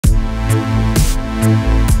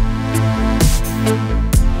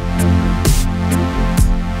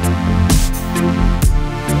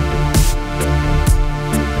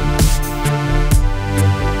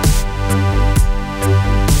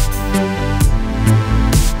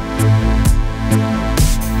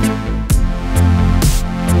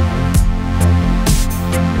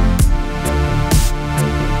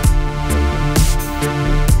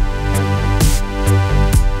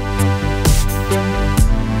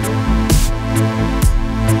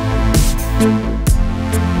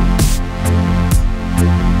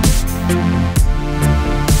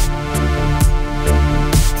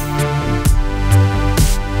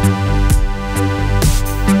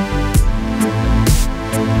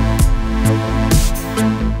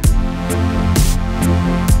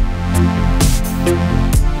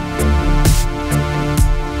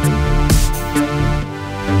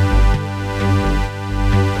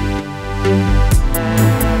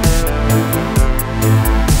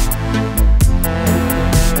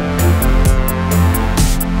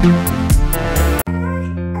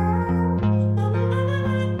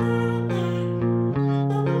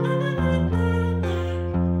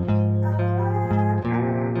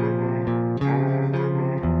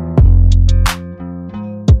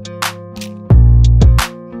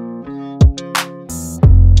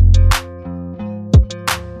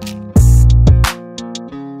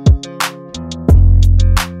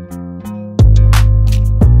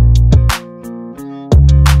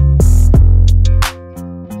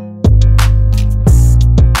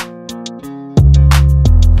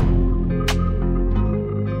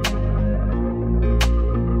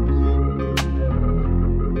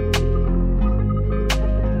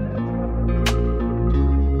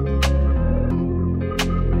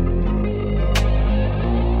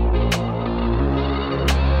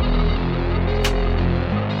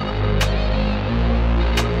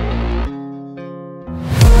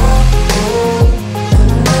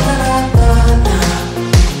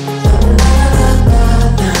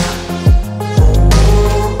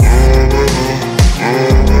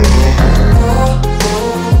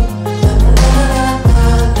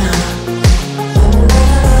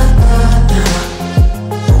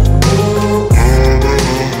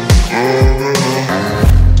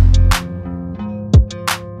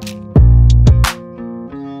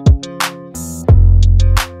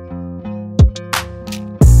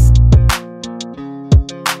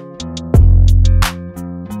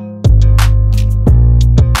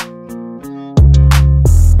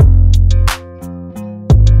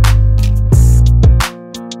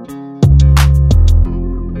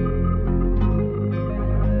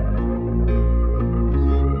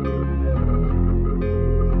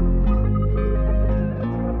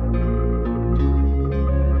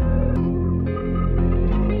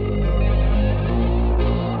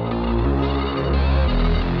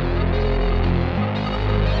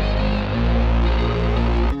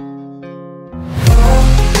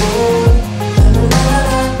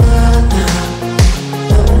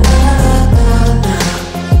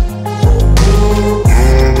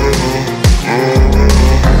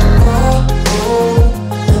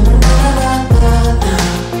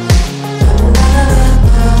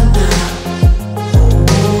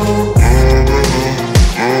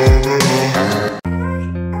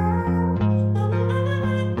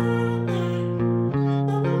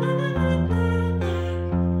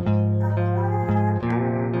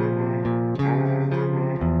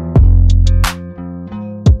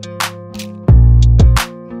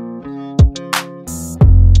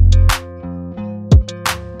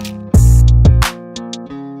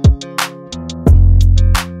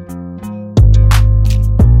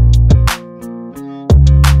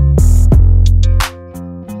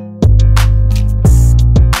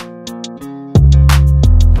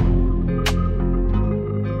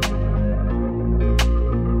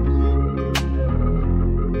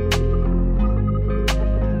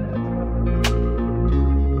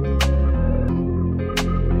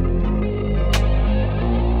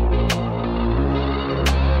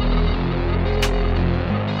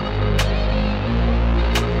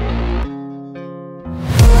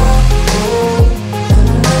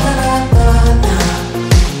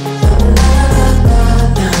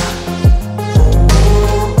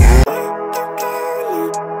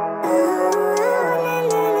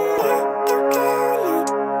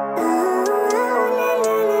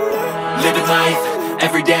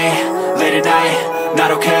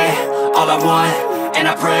want, and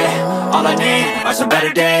I pray, all I need are some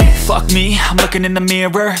better days. Fuck me, I'm looking in the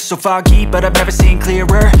mirror, so foggy, but I've never seen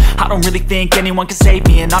clearer. I don't really think anyone can save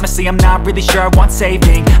me, and honestly I'm not really sure I want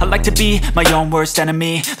saving. I like to be my own worst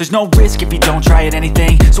enemy. There's no risk if you don't try at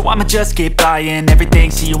anything, so I'ma just keep buying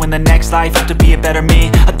everything. See you in the next life, have to be a better me.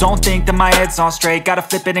 I don't think that my head's on straight, gotta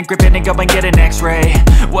flip it and grip it and go and get an x-ray.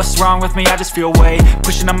 What's wrong with me? I just feel weight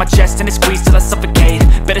pushing on my chest and it squeezes till I suffocate.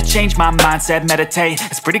 Better change my mindset, meditate.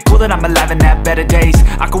 It's pretty cool that I'm alive and have better days.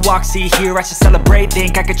 I could walk, see, hear, I should celebrate.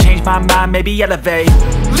 Think I could change my mind, maybe elevate.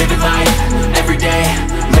 Living life, everyday,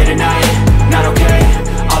 late at night, not okay.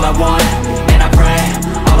 All I want, and I pray,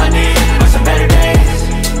 all I need are some better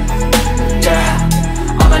days.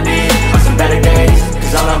 Yeah, all I need are some better days.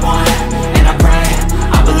 Cause all I want, and I pray,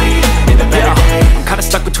 I believe in the better days. I'm kinda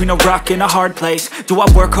stuck between a rock and a hard place. Do I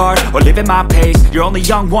work hard or live at my pace? You're only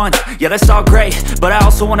young once, yeah that's all great, but I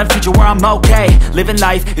also want a future where I'm okay. Living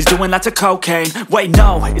life is doing lots of cocaine. Wait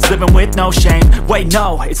no, it's living with no shame. Wait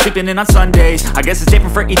no, it's sleeping in on Sundays. I guess it's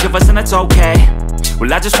different for each of us and that's okay.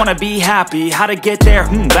 Well I just wanna be happy, how to get there?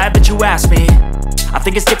 Glad that you asked me. I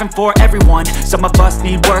think it's different for everyone. Some of us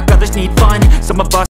need work, others need fun. Some of us